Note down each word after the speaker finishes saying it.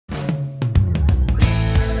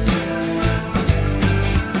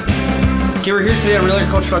Okay, we're here today at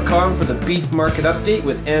RealAgriculture.com for the beef market update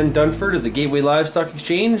with Ann Dunford of the Gateway Livestock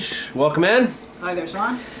Exchange. Welcome, Ann. Hi there,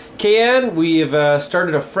 Sean. Okay, Ann, we have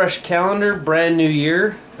started a fresh calendar, brand new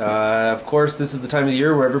year. Of course, this is the time of the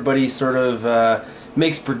year where everybody sort of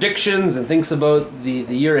makes predictions and thinks about the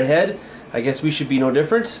year ahead. I guess we should be no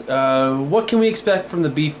different. What can we expect from the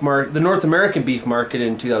the North American beef market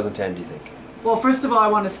in 2010, do you think? Well, first of all, I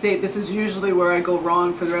want to state this is usually where I go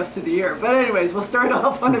wrong for the rest of the year. But anyways, we'll start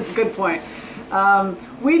off on a good point. I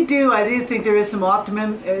do think there is some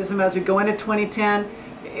optimism as we go into 2010.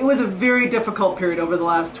 It was a very difficult period over the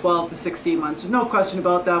last 12 to 16 months. There's no question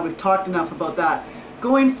about that. We've talked enough about that.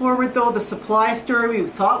 Going forward, though, the supply story we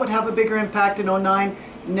thought would have a bigger impact in 09.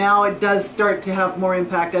 Now it does start to have more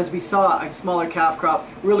impact as we saw a smaller calf crop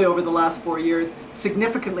really over the last 4 years,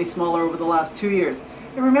 significantly smaller over the last 2 years.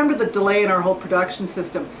 And remember the delay in our whole production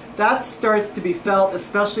system. That starts to be felt,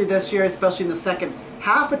 especially this year, especially in the second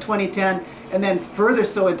half of 2010, and then further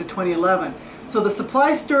so into 2011. So the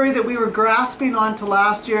supply story that we were grasping onto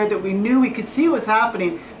last year, that we knew we could see was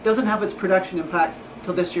happening, doesn't have its production impact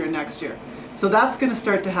till this year and next year. So that's going to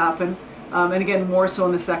start to happen, and again, more so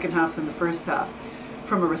in the second half than the first half.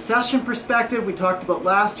 From a recession perspective, we talked about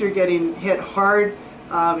last year getting hit hard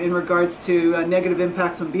in regards to negative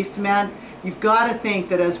impacts on beef demand. You've got to think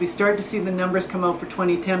that as we start to see the numbers come out for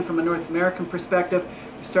 2010 from a North American perspective,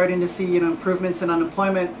 we're starting to see improvements in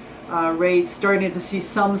unemployment rates, starting to see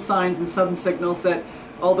some signs and some signals that,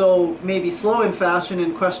 although maybe slow in fashion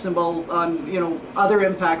and questionable on other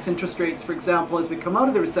impacts, interest rates, for example, as we come out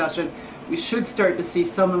of the recession, we should start to see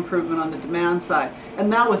some improvement on the demand side.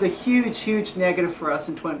 And that was a huge negative for us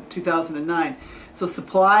in 2009. So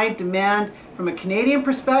supply, demand, from a Canadian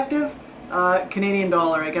perspective, Canadian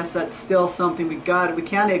dollar, I guess that's still something we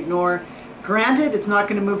can't ignore. Granted, it's not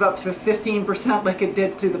going to move up to 15% like it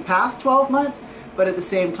did through the past 12 months, but at the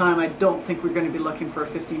same time, I don't think we're going to be looking for a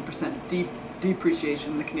 15%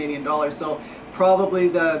 depreciation in the Canadian dollar. So probably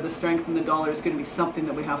the strength in the dollar is going to be something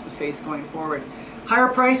that we have to face going forward. Higher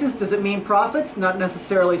prices, does it mean profits? Not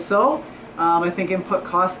necessarily so. I think input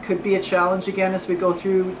costs could be a challenge again as we go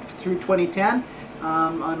through 2010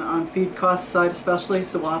 on feed cost side especially,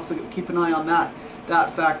 so we'll have to keep an eye on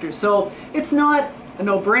that factor. So it's not a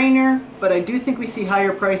no-brainer, but I do think we see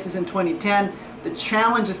higher prices in 2010. The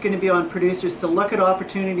challenge is going to be on producers to look at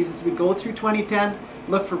opportunities as we go through 2010,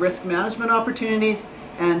 look for risk management opportunities,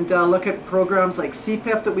 and look at programs like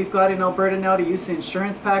CPIP that we've got in Alberta now to use the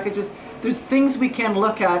insurance packages. There's things we can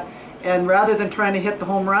look at, and rather than trying to hit the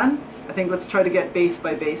home run, I think let's try to get base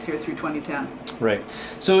by base here through 2010. Right.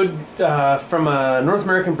 So from a North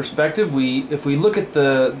American perspective, if we look at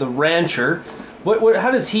the rancher,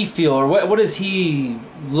 how does he feel, or what is he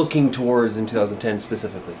looking towards in 2010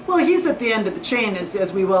 specifically? Well, he's at the end of the chain,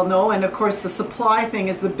 as we well know, and of course the supply thing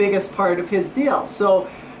is the biggest part of his deal. So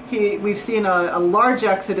we've seen a large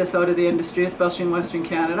exodus out of the industry, especially in Western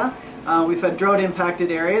Canada. We've had drought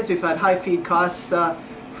impacted areas, we've had high feed costs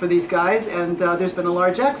for these guys, and there's been a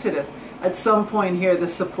large exodus. At some point here, the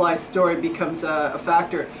supply story becomes a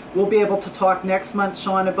factor. We'll be able to talk next month,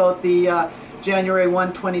 Sean, about the January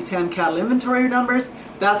 1, 2010 cattle inventory numbers.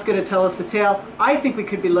 That's going to tell us the tale. I think we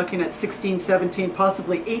could be looking at 16, 17,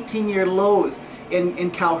 possibly 18-year lows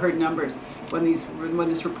in cow herd numbers when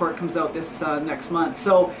this report comes out this next month.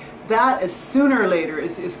 So that, as sooner or later,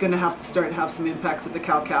 is going to have to have some impacts at the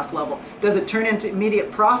cow-calf level. Does it turn into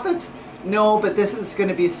immediate profits? No, but this is going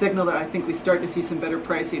to be a signal that I think we start to see some better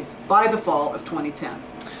pricing by the fall of 2010.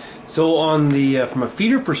 So on the from a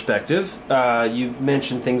feeder perspective, you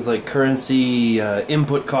mentioned things like currency,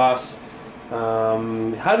 input costs.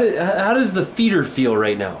 How does the feeder feel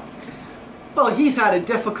right now? Well, he's had a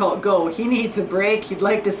difficult go. He needs a break. He'd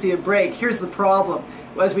like to see a break. Here's the problem.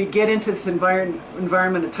 As we get into this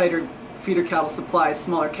environment of tighter feeder cattle supply,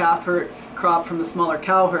 smaller calf herd crop from the smaller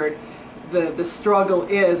cow herd, the struggle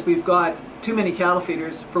is we've got too many cattle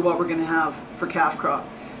feeders for what we're going to have for calf crop.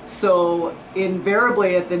 So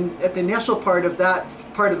invariably at the initial part of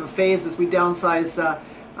the phase, as we downsize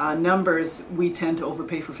numbers, we tend to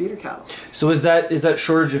overpay for feeder cattle. So is that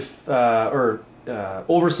shortage of or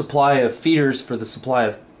oversupply of feeders for the supply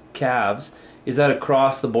of calves? Is that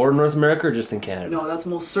across the board in North America or just in Canada? No, that's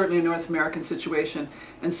most certainly a North American situation,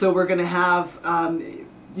 and so we're going to have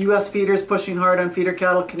U.S. feeders pushing hard on feeder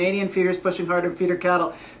cattle, Canadian feeders pushing hard on feeder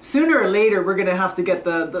cattle. Sooner or later, we're going to have to get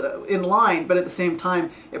the in line, but at the same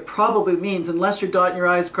time, it probably means, unless you're dotting your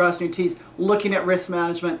I's, crossing your T's, looking at risk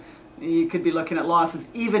management, you could be looking at losses,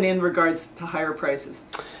 even in regards to higher prices.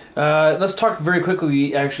 Let's talk very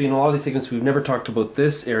quickly. Actually, in a lot of these segments, we've never talked about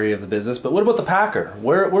this area of the business, but what about the packer?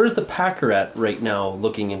 Where is the packer at right now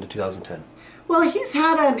looking into 2010? Well, he's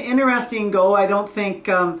had an interesting go. I don't think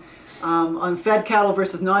on fed cattle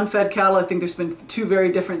versus non-fed cattle, I think there's been two very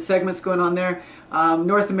different segments going on there.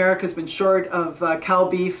 North America has been short of cow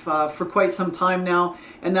beef for quite some time now,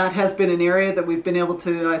 and that has been an area that we've been able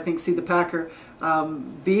to, I think, see the packer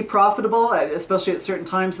be profitable, especially at certain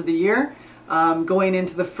times of the year. Going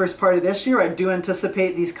into the first part of this year, I do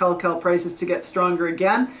anticipate these cow prices to get stronger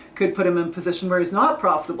again. Could put him in a position where he's not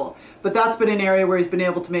profitable. But that's been an area where he's been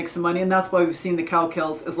able to make some money, and that's why we've seen the cow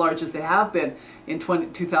kills as large as they have been in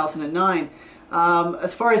 2009.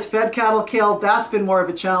 As far as fed cattle kill, that's been more of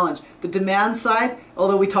a challenge. The demand side,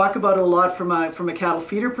 although we talk about it a lot from a cattle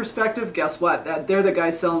feeder perspective, guess what? They're the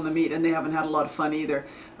guys selling the meat, and they haven't had a lot of fun either.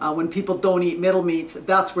 When people don't eat middle meats,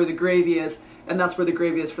 that's where the gravy is, and that's where the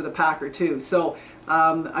gravy is for the packer too. So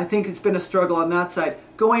I think it's been a struggle on that side.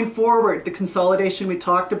 Going forward, the consolidation we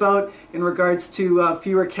talked about in regards to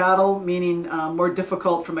fewer cattle, meaning more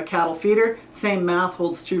difficult from a cattle feeder, same math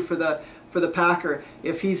holds true for the packer.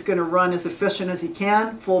 If he's going to run as efficient as he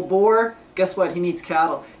can, full bore, guess what? He needs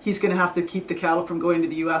cattle. He's going to have to keep the cattle from going to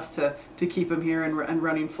the U.S. to keep him here and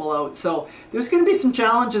running full out. So there's going to be some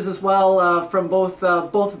challenges as well from both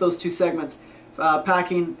of those two segments,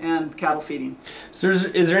 packing and cattle feeding. So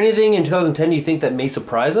is there anything in 2010 you think that may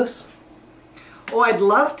surprise us? Oh, I'd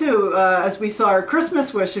love to, as we saw our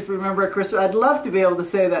Christmas wish, if you remember our Christmas, I'd love to be able to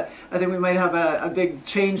say that I think we might have a big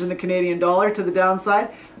change in the Canadian dollar to the downside.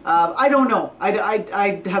 I don't know.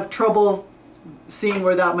 I have trouble seeing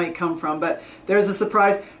where that might come from, but there's a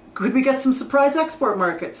surprise. Could we get some surprise export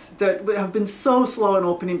markets that have been so slow in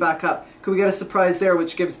opening back up? Could we get a surprise there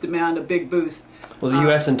which gives demand a big boost? Well, the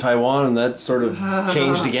U.S. and Taiwan, and that sort of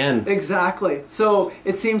changed again. Exactly. So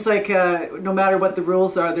it seems like no matter what the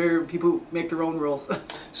rules are, there people make their own rules.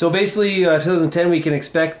 So basically, 2010, we can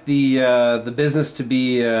expect the business to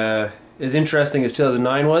be as interesting as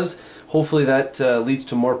 2009 was. Hopefully that leads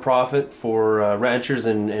to more profit for ranchers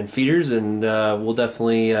and feeders, and we'll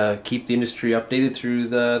definitely keep the industry updated through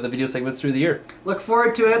the video segments through the year. Look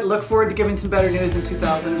forward to it. Look forward to giving some better news in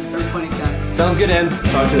 2010. Sounds good, Ann.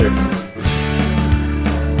 Talk to you later.